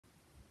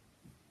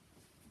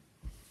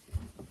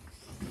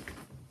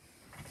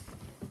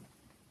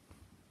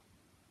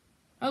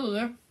Hello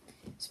there,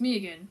 it's me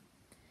again.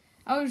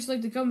 I would just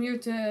like to come here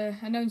to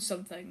announce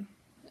something,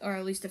 or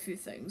at least a few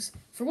things.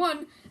 For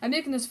one, I'm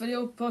making this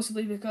video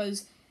possibly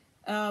because,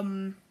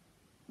 when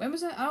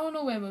was it? I don't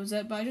know when was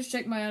it, but I just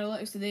checked my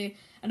analytics today,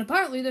 and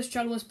apparently this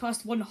channel has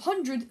passed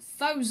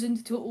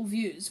 100,000 total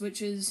views,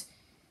 which is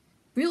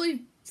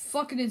really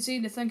fucking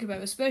insane to think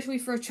about, especially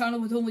for a channel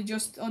with only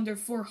just under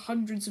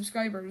 400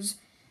 subscribers.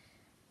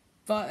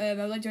 But I'd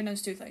like to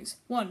announce two things.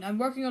 One, I'm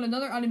working on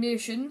another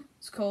animation.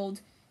 It's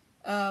called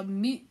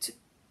Meet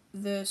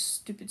the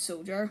Stupid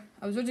Soldier.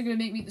 I was originally going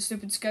to make Meet the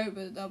Stupid Scout,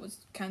 but that was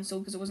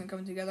cancelled because it wasn't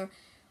coming together.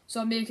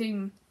 So I'm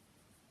making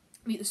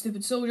Meet the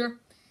Stupid Soldier.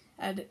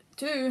 And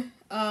two,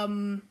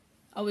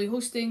 I'll be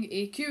hosting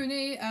a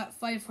Q&A at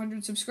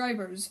 500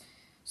 subscribers.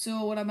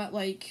 So when I'm at,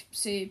 like,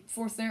 say,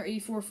 430,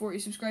 440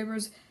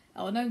 subscribers,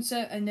 I'll announce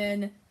it, and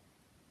then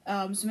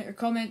submit your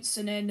comments,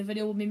 and then the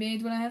video will be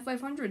made when I have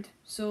 500.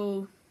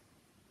 So,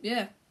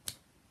 yeah.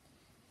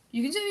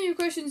 You can send me your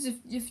questions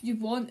if you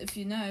want, if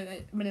you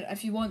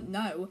want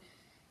now.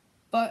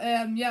 But,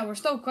 yeah, we're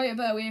still quite a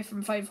bit away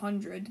from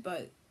 500,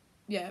 but,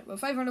 yeah, well,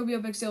 500 will be a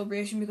big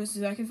celebration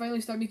because I can finally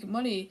start making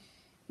money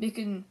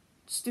making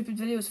stupid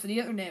videos for the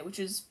internet, which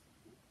is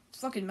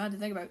fucking mad to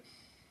think about.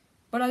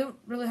 But I don't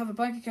really have a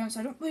bank account, so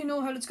I don't really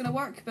know how it's going to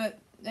work, but,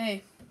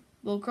 hey,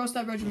 we'll cross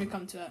that bridge when we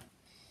come to it.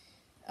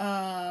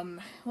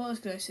 What else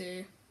could I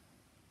say?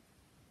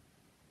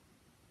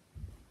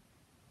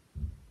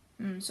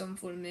 Someone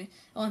phoning me.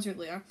 I'll answer it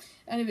later.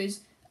 Anyways,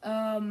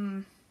 what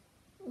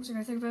was I going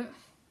to think about?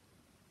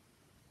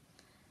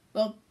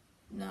 Well,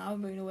 I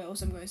don't really know what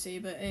else I'm going to say,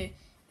 but hey,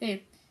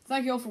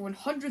 thank you all for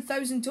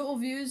 100,000 total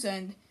views,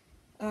 and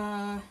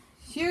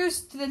here's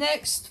to the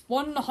next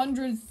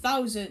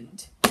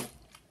 100,000.